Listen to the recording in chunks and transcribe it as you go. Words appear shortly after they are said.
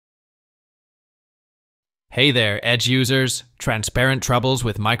Hey there, Edge users. Transparent troubles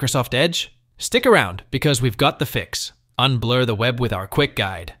with Microsoft Edge? Stick around because we've got the fix. Unblur the web with our quick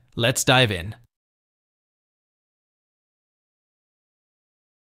guide. Let's dive in.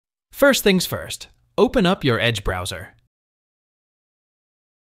 First things first, open up your Edge browser.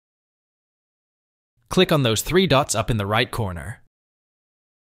 Click on those three dots up in the right corner.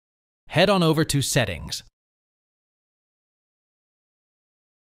 Head on over to Settings.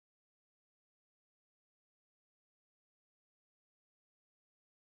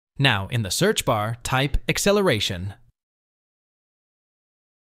 Now, in the search bar, type acceleration.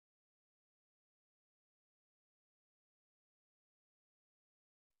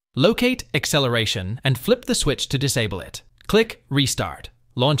 Locate acceleration and flip the switch to disable it. Click Restart.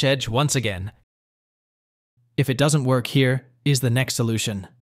 Launch Edge once again. If it doesn't work here, is the next solution.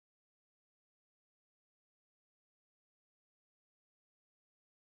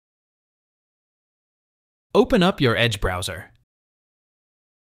 Open up your Edge browser.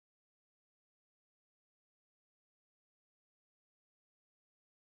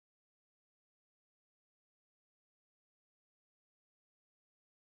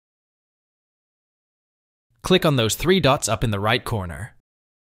 Click on those three dots up in the right corner.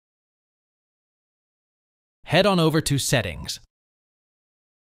 Head on over to Settings.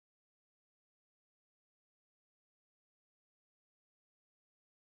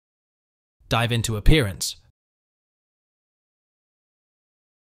 Dive into Appearance.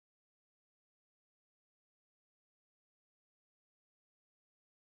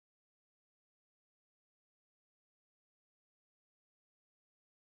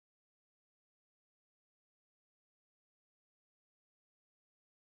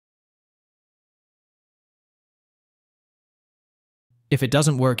 If it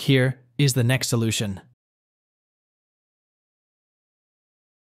doesn't work here, is the next solution.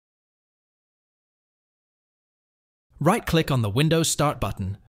 Right-click on the Windows Start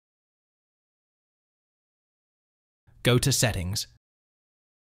button. Go to Settings.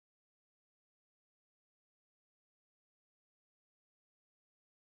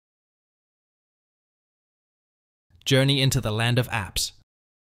 Journey into the land of apps.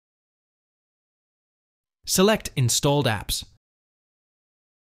 Select Installed Apps.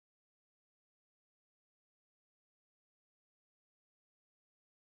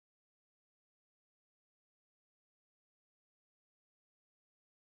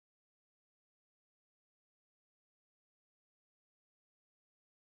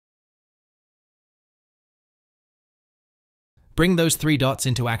 Bring those three dots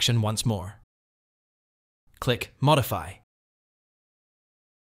into action once more. Click Modify.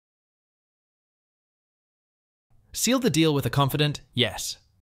 Seal the deal with a confident yes.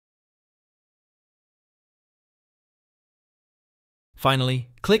 Finally,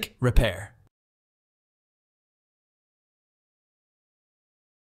 click Repair.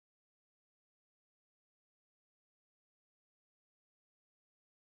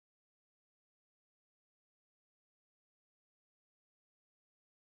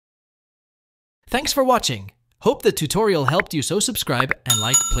 Thanks for watching. Hope the tutorial helped you, so subscribe and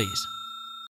like please.